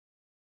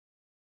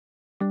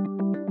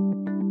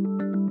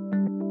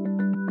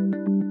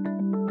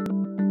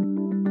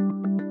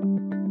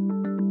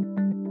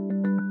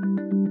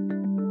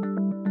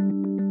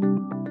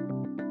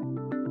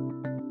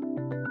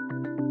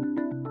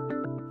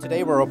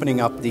Today we're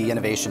opening up the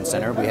Innovation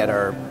Center. We had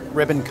our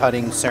ribbon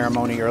cutting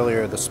ceremony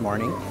earlier this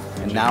morning,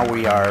 and now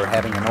we are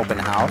having an open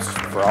house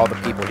for all the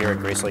people here at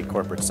Grace Lake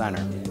Corporate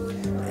Center.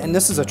 And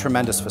this is a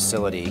tremendous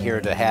facility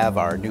here to have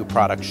our new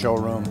product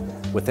showroom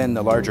within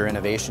the larger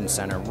Innovation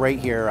Center right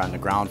here on the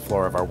ground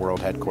floor of our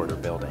world headquarter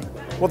building.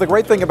 Well, the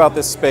great thing about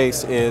this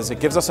space is it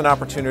gives us an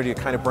opportunity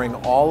to kind of bring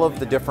all of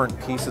the different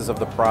pieces of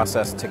the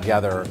process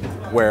together,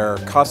 where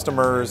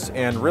customers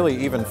and really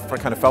even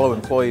kind of fellow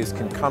employees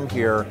can come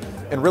here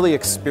and really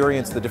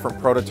experience the different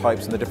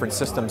prototypes and the different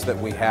systems that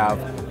we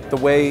have, the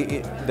way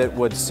that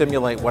would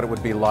simulate what it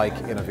would be like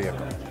in a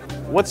vehicle.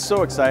 What's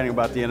so exciting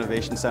about the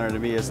Innovation Center to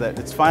me is that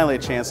it's finally a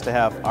chance to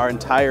have our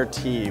entire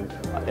team,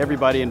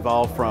 everybody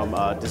involved from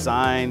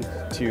design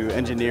to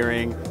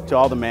engineering to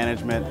all the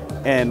management,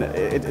 and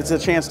it's a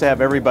chance to have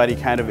everybody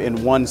kind of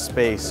in one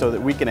space so that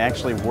we can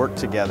actually work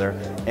together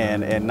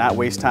and not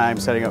waste time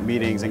setting up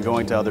meetings and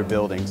going to other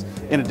buildings.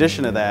 In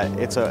addition to that,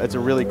 it's a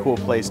really cool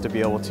place to be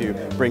able to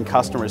bring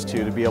customers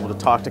to be able to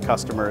talk to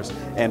customers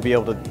and be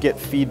able to get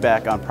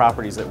feedback on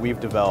properties that we've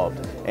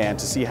developed and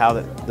to see how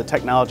the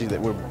technology that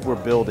we're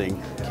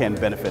building can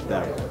benefit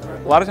them.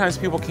 A lot of times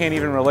people can't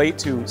even relate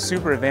to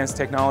super advanced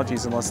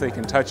technologies unless they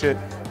can touch it,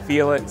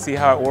 feel it, see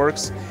how it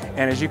works.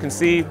 And as you can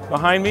see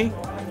behind me,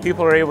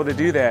 people are able to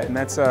do that, and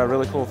that's a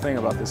really cool thing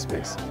about this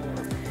space.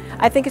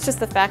 I think it's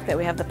just the fact that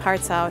we have the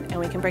parts out and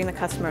we can bring the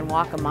customer and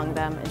walk among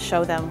them and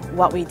show them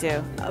what we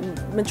do. A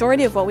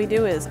majority of what we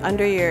do is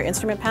under your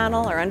instrument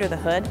panel or under the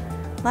hood.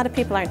 A lot of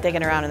people aren't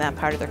digging around in that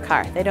part of their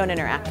car. They don't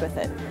interact with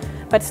it.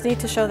 But it's neat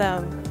to show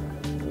them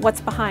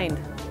what's behind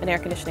an air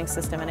conditioning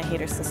system and a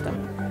heater system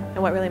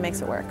and what really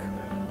makes it work.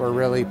 We're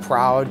really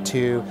proud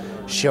to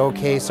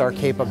showcase our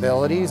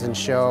capabilities and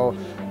show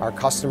our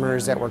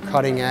customers that we're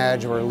cutting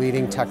edge, we're a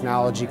leading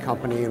technology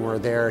company, and we're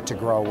there to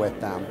grow with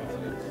them.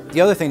 The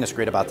other thing that's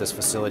great about this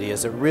facility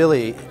is it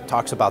really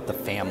talks about the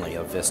family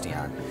of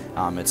Visteon.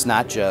 It's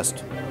not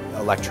just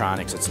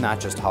electronics, it's not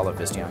just Hall of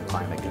Visteon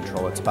climate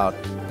control, it's about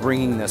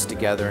bringing this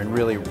together and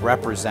really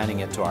representing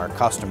it to our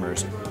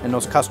customers. And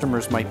those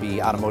customers might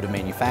be automotive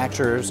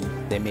manufacturers,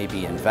 they may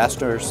be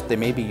investors, they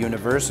may be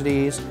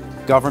universities,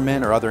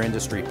 government, or other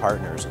industry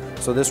partners.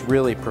 So this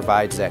really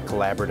provides that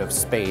collaborative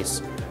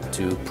space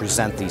to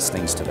present these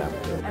things to them.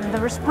 And the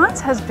response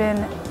has been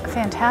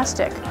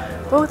fantastic,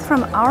 both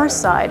from our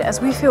side, as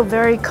we feel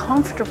very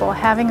comfortable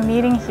having a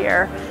meeting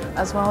here,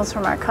 as well as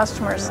from our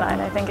customer side.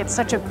 I think it's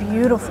such a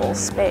beautiful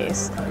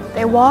space.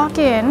 They walk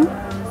in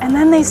and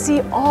then they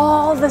see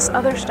all this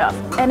other stuff,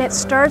 and it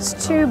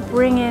starts to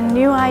bring in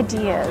new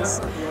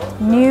ideas,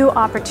 new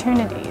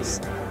opportunities.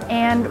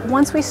 And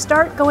once we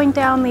start going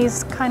down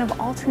these kind of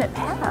alternate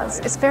paths,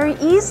 it's very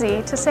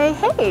easy to say,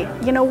 hey,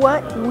 you know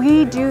what,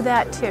 we do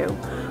that too.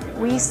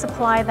 We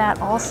supply that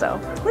also.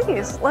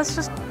 Please, let's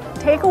just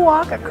take a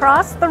walk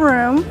across the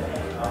room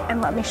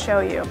and let me show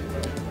you.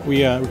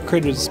 We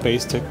created a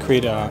space to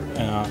create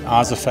an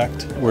Oz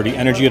effect where the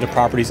energy of the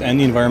properties and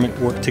the environment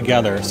work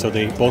together, so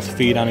they both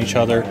feed on each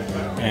other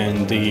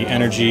and the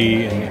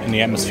energy and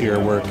the atmosphere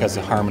work as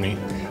a harmony.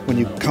 When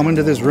you come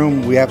into this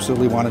room, we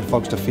absolutely wanted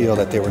folks to feel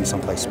that they were in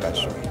someplace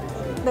special.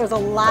 There's a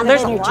lot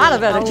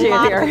of energy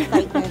in here.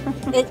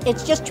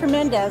 It's just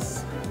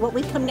tremendous what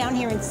we come down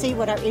here and see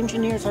what our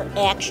engineers are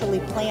actually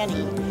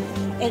planning.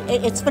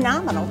 It's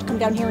phenomenal to come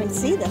down here and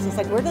see this. It's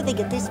like, where do they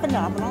get these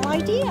phenomenal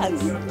ideas?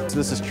 So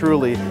this is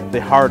truly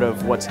the heart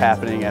of what's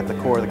happening at the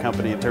core of the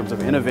company in terms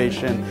of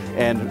innovation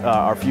and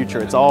our future.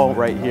 It's all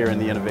right here in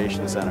the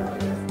Innovation Center.